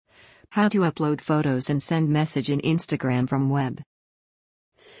How to upload photos and send message in Instagram from web.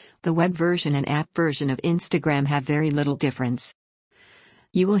 The web version and app version of Instagram have very little difference.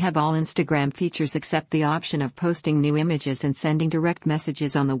 You will have all Instagram features except the option of posting new images and sending direct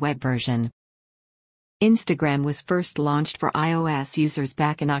messages on the web version. Instagram was first launched for iOS users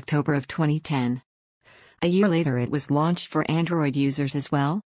back in October of 2010. A year later it was launched for Android users as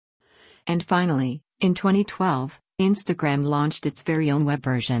well. And finally, in 2012, Instagram launched its very own web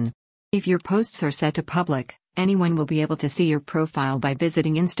version. If your posts are set to public, anyone will be able to see your profile by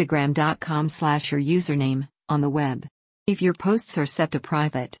visiting instagram.com/your username on the web. If your posts are set to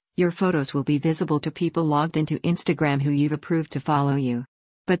private, your photos will be visible to people logged into Instagram who you've approved to follow you.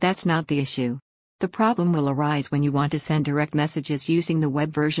 But that's not the issue. The problem will arise when you want to send direct messages using the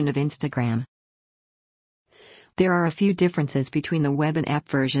web version of Instagram. There are a few differences between the web and app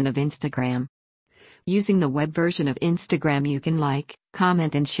version of Instagram. Using the web version of Instagram, you can like,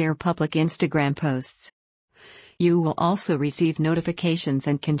 comment, and share public Instagram posts. You will also receive notifications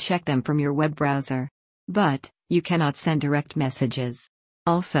and can check them from your web browser. But you cannot send direct messages.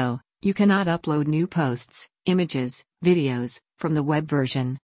 Also, you cannot upload new posts, images, videos from the web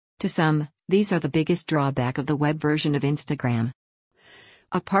version. To some, these are the biggest drawback of the web version of Instagram.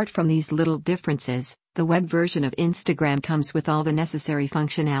 Apart from these little differences, the web version of Instagram comes with all the necessary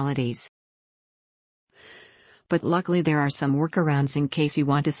functionalities. But luckily there are some workarounds in case you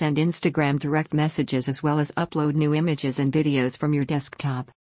want to send Instagram direct messages as well as upload new images and videos from your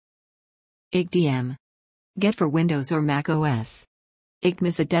desktop. IGDM. Get for Windows or Mac OS. IGDM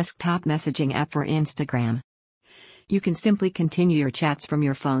is a desktop messaging app for Instagram. You can simply continue your chats from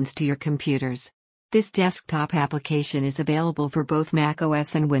your phones to your computers. This desktop application is available for both Mac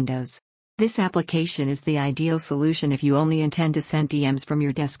OS and Windows. This application is the ideal solution if you only intend to send DMs from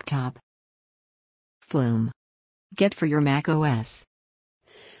your desktop. Flume. Get for your Mac OS.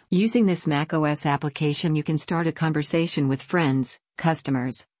 Using this Mac OS application, you can start a conversation with friends,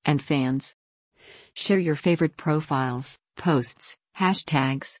 customers, and fans. Share your favorite profiles, posts,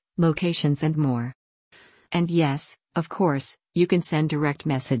 hashtags, locations, and more. And yes, of course, you can send direct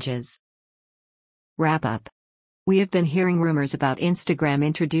messages. Wrap up. We have been hearing rumors about Instagram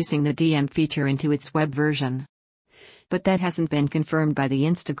introducing the DM feature into its web version. But that hasn't been confirmed by the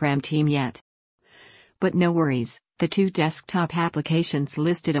Instagram team yet. But no worries, the two desktop applications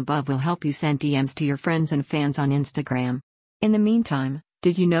listed above will help you send DMs to your friends and fans on Instagram. In the meantime,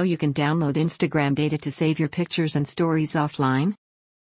 did you know you can download Instagram data to save your pictures and stories offline?